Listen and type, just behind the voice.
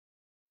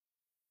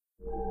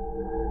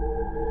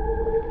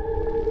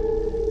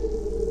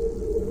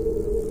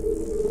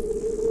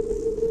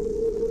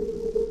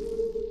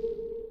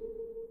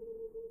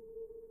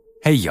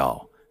Hey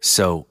y'all,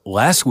 so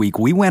last week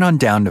we went on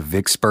down to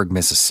Vicksburg,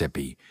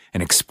 Mississippi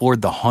and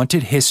explored the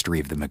haunted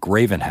history of the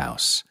McRaven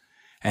house.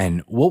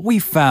 And what we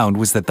found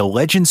was that the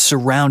legend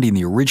surrounding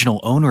the original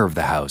owner of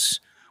the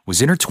house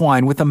was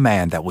intertwined with a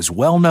man that was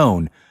well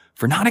known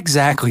for not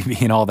exactly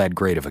being all that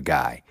great of a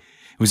guy.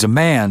 It was a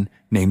man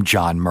named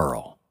John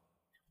Murrell.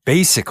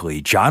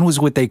 Basically, John was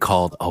what they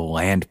called a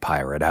land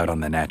pirate out on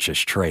the Natchez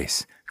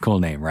Trace. Cool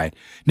name, right?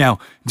 Now,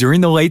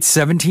 during the late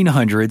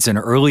 1700s and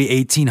early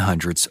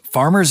 1800s,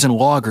 farmers and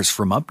loggers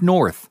from up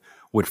north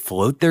would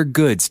float their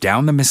goods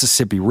down the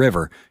Mississippi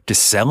River to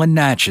sell in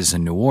Natchez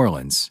in New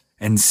Orleans.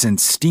 And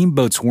since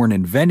steamboats weren't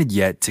invented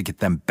yet to get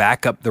them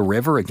back up the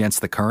river against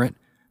the current,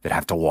 they'd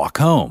have to walk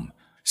home.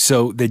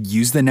 So they'd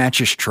use the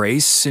Natchez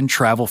Trace and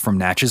travel from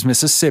Natchez,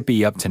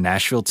 Mississippi up to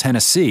Nashville,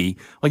 Tennessee,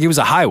 like it was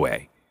a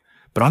highway.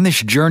 But on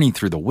this journey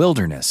through the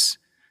wilderness,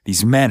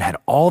 these men had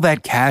all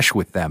that cash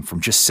with them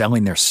from just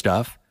selling their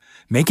stuff,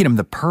 making them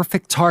the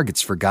perfect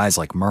targets for guys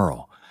like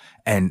Murrell.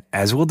 And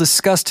as we'll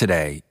discuss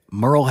today,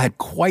 Murrell had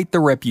quite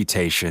the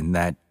reputation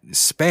that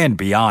spanned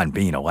beyond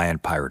being a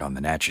land pirate on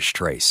the Natchez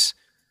Trace.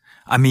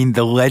 I mean,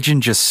 the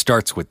legend just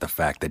starts with the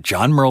fact that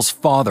John Murrell's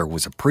father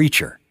was a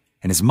preacher,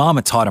 and his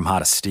mama taught him how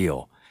to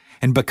steal.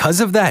 And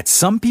because of that,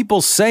 some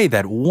people say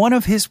that one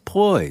of his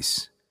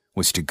ploys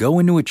was to go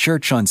into a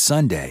church on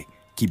Sunday,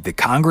 keep the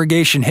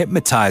congregation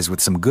hypnotized with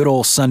some good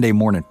old Sunday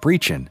morning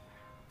preaching.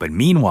 But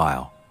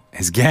meanwhile,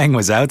 his gang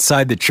was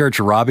outside the church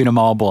robbing them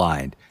all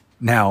blind.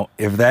 Now,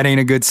 if that ain't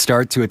a good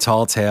start to a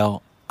tall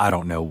tale, I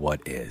don't know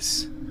what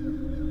is.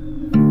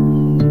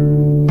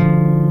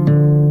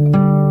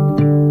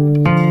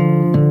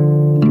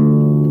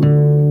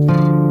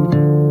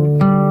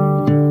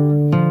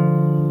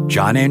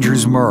 John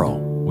Andrews Murrell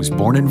was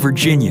born in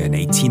Virginia in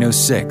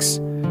 1806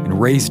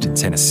 and raised in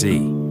Tennessee.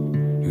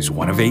 He was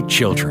one of 8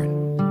 children.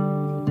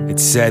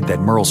 It's said that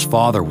Murrell's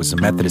father was a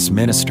Methodist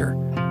minister,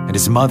 and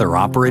his mother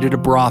operated a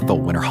brothel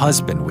when her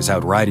husband was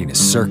out riding his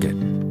circuit.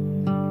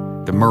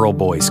 The Murrell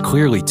boys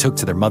clearly took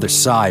to their mother's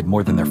side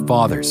more than their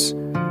father's,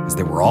 as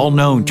they were all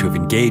known to have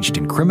engaged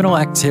in criminal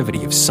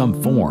activity of some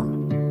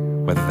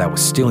form, whether that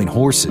was stealing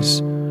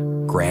horses,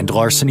 grand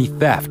larceny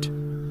theft,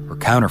 or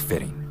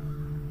counterfeiting.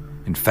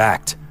 In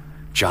fact,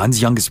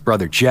 John's youngest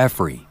brother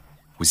Jeffrey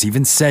was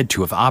even said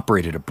to have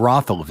operated a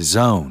brothel of his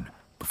own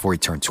before he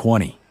turned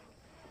 20.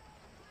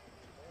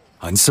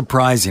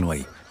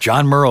 Unsurprisingly,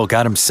 John Murrell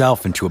got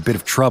himself into a bit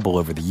of trouble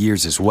over the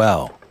years as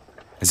well.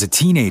 As a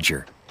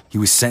teenager, he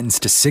was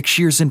sentenced to 6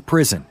 years in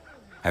prison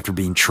after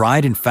being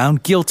tried and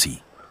found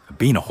guilty of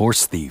being a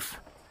horse thief.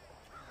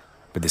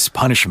 But this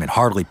punishment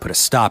hardly put a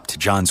stop to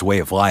John's way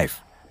of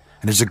life,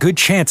 and there's a good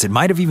chance it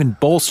might have even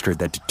bolstered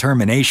that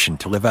determination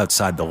to live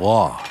outside the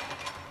law.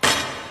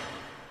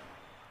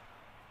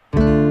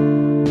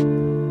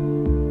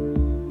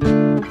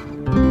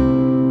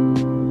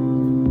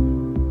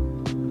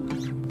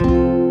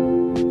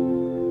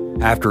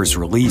 After his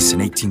release in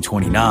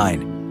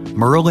 1829,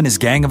 Murrell and his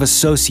gang of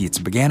associates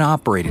began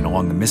operating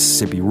along the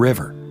Mississippi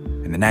River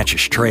and the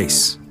Natchez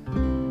Trace.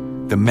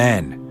 The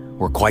men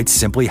were quite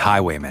simply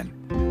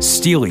highwaymen,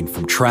 stealing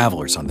from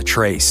travelers on the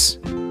trace.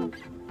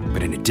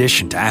 But in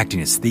addition to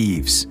acting as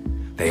thieves,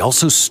 they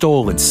also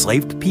stole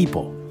enslaved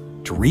people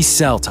to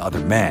resell to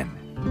other men.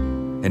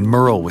 And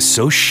Murrell was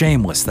so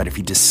shameless that if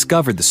he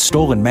discovered the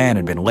stolen man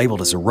had been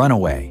labeled as a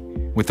runaway,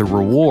 with a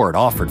reward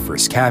offered for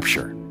his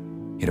capture,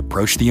 he'd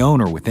approach the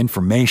owner with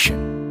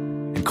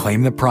information and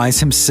claim the prize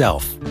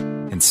himself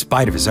in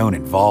spite of his own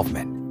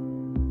involvement.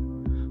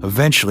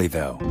 Eventually,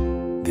 though,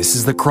 this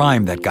is the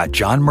crime that got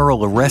John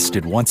Murrell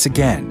arrested once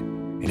again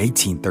in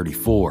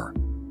 1834,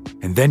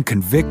 and then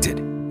convicted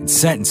and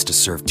sentenced to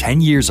serve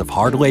 10 years of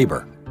hard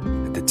labor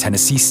at the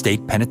Tennessee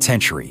State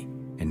Penitentiary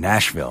in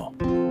Nashville.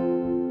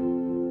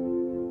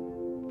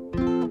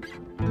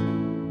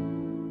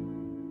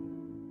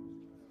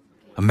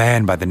 A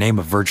man by the name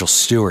of Virgil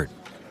Stewart,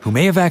 who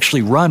may have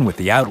actually run with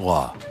the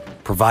outlaw,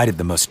 provided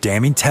the most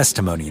damning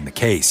testimony in the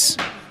case.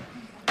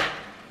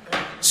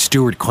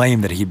 Stewart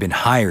claimed that he'd been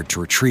hired to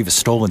retrieve a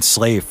stolen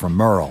slave from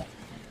Murrell,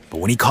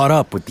 but when he caught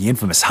up with the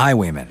infamous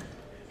highwayman,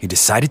 he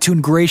decided to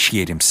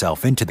ingratiate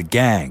himself into the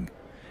gang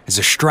as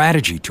a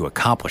strategy to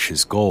accomplish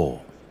his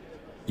goal.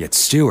 Yet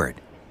Stewart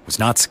was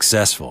not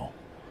successful,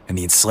 and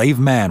the enslaved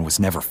man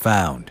was never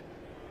found.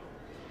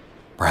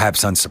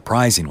 Perhaps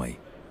unsurprisingly,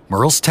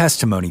 Murrell's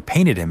testimony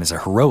painted him as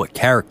a heroic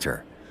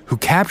character who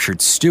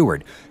captured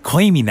Stewart,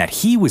 claiming that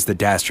he was the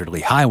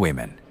dastardly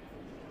highwayman.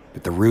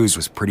 But the ruse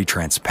was pretty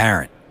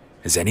transparent,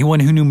 as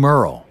anyone who knew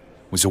Murrell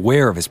was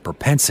aware of his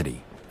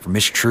propensity for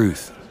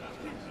mistruth.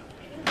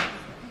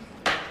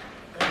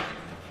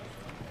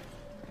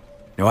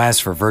 Now, as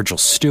for Virgil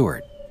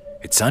Stewart,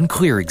 it's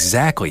unclear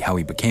exactly how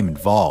he became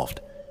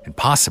involved, and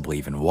possibly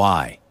even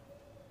why.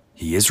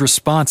 He is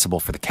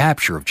responsible for the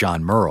capture of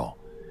John Murrell,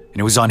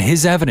 and it was on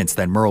his evidence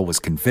that Murrell was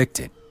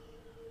convicted.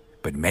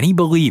 But many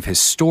believe his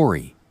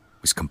story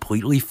was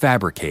completely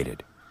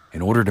fabricated,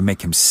 in order to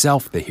make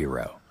himself the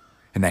hero,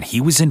 and that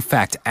he was in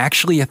fact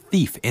actually a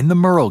thief in the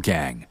Murrell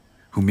gang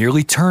who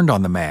merely turned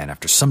on the man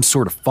after some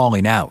sort of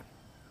falling out,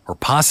 or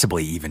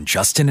possibly even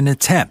just in an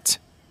attempt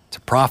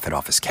to profit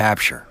off his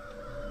capture.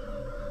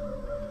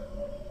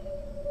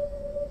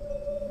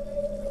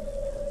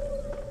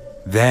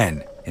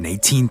 Then, in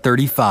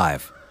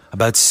 1835,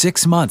 about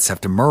 6 months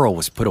after Murrell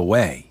was put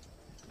away,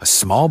 a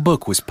small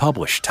book was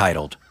published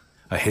titled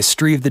A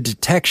History of the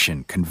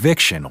Detection,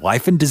 Conviction,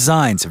 Life and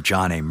Designs of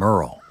John A.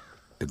 Murrell,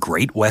 the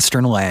Great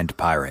Western Land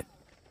Pirate.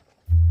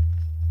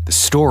 The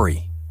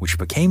story, which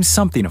became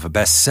something of a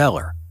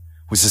bestseller,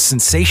 was a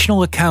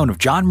sensational account of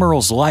John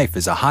Murrell's life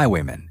as a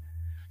highwayman,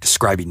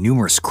 describing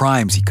numerous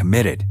crimes he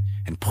committed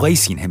and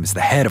placing him as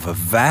the head of a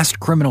vast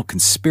criminal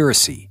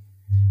conspiracy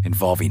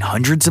involving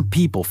hundreds of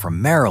people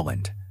from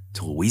Maryland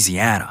to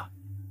Louisiana.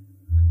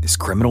 This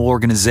criminal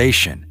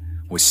organization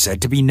was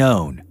said to be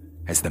known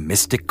as the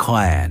Mystic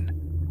Clan,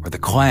 or the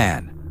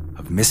Clan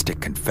of Mystic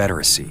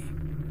Confederacy.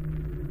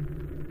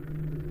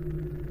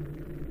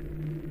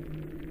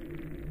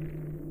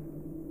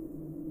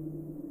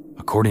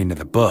 According to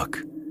the book,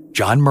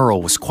 John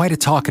Murrell was quite a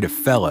talkative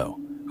fellow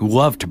who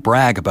loved to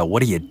brag about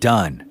what he had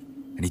done,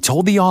 and he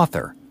told the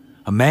author,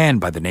 a man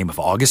by the name of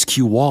August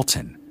Q.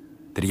 Walton,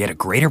 that he had a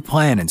greater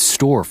plan in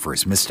store for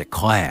his Mystic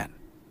Clan.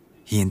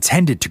 He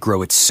intended to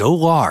grow it so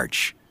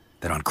large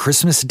that on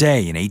Christmas Day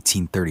in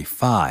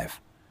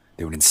 1835,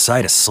 they would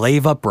incite a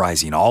slave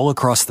uprising all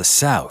across the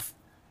South,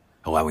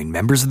 allowing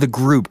members of the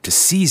group to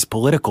seize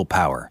political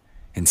power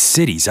in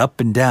cities up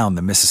and down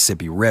the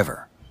Mississippi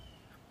River,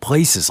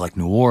 places like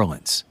New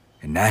Orleans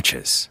and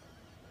Natchez.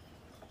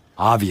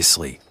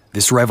 Obviously,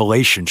 this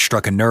revelation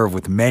struck a nerve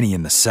with many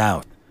in the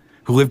South,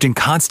 who lived in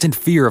constant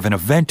fear of an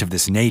event of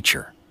this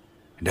nature,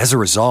 and as a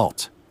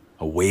result,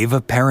 a wave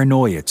of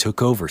paranoia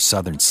took over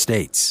southern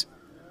states,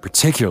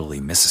 particularly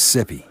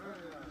Mississippi.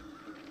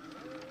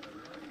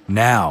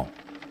 Now,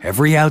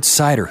 every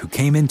outsider who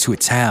came into a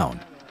town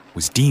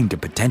was deemed a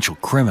potential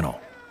criminal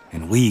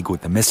in league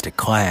with the Mystic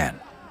Clan.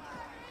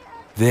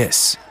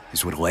 This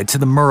is what led to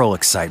the Murrell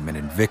excitement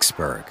in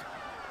Vicksburg.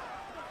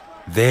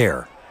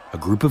 There, a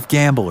group of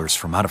gamblers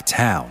from out of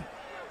town,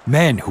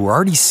 men who were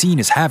already seen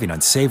as having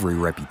unsavory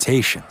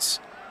reputations,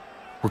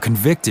 were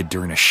convicted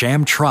during a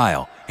sham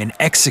trial and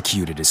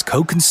executed as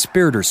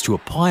co-conspirators to a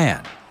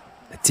plan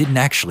that didn't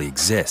actually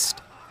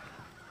exist.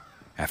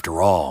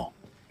 After all,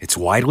 it's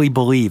widely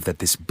believed that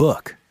this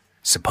book,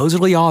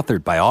 supposedly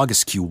authored by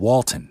August Q.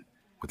 Walton,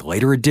 with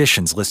later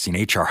editions listing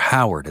H.R.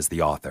 Howard as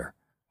the author,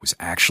 was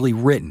actually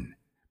written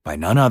by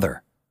none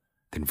other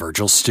than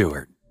Virgil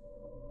Stewart.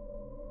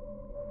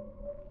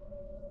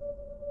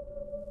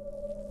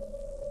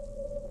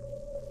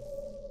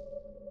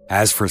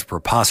 As for his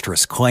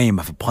preposterous claim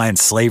of a planned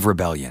slave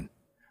rebellion,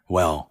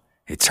 well,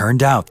 it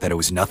turned out that it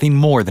was nothing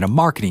more than a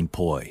marketing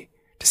ploy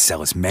to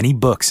sell as many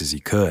books as he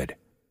could.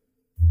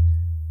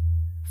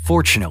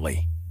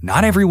 Fortunately,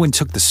 not everyone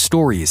took the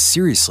story as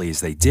seriously as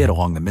they did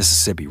along the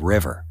Mississippi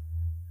River.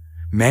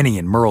 Many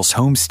in Murrell's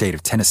home state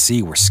of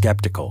Tennessee were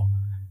skeptical.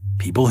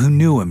 People who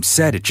knew him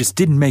said it just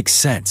didn't make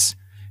sense,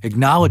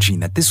 acknowledging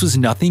that this was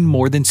nothing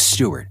more than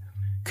Stewart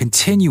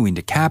continuing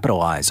to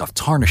capitalize off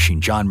tarnishing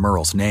John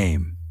Murrell's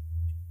name.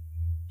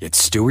 Yet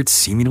Stewart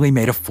seemingly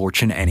made a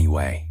fortune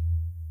anyway.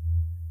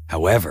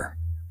 However,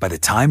 by the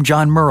time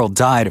John Murrell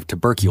died of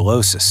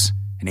tuberculosis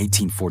in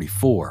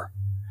 1844,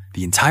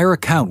 the entire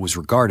account was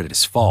regarded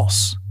as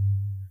false.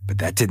 But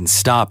that didn't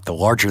stop the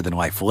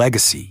larger-than-life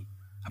legacy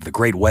of the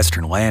Great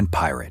Western Land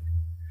Pirate,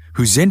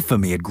 whose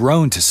infamy had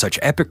grown to such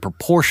epic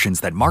proportions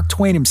that Mark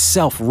Twain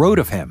himself wrote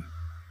of him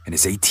in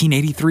his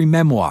 1883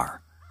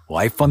 memoir,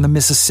 Life on the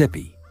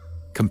Mississippi,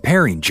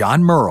 comparing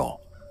John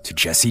Murrell to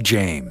Jesse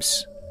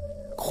James.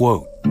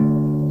 Quote,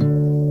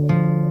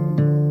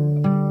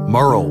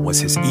 Murrell was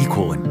his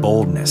equal in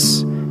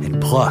boldness, in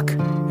pluck,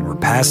 in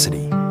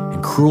rapacity,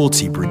 in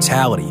cruelty,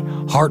 brutality,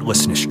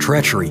 heartlessness,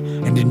 treachery,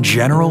 and in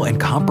general and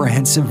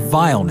comprehensive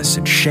vileness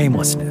and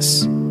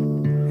shamelessness,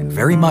 and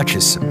very much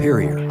his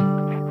superior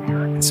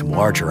in some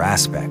larger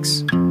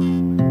aspects.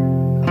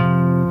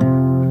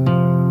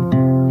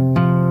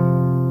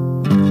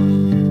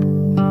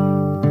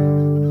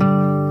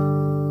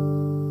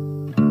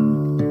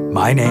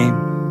 My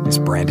name is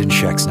Brandon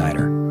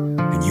Schexnayder,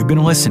 and you've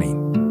been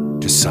listening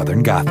to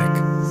Southern Gothic.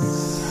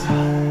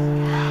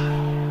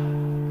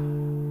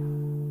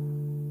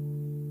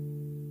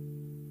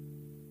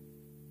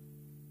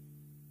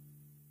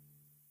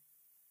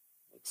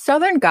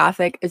 Southern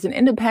Gothic is an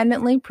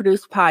independently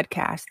produced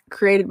podcast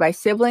created by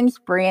siblings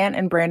Brianne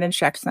and Brandon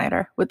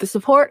Schexnayder with the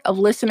support of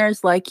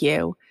listeners like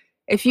you.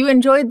 If you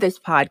enjoyed this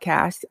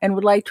podcast and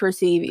would like to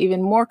receive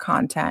even more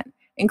content,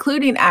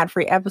 including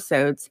ad-free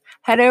episodes,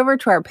 head over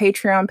to our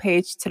Patreon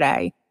page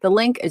today. The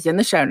link is in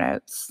the show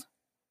notes.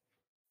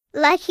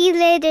 Lucky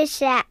Little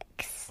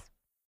Shacks.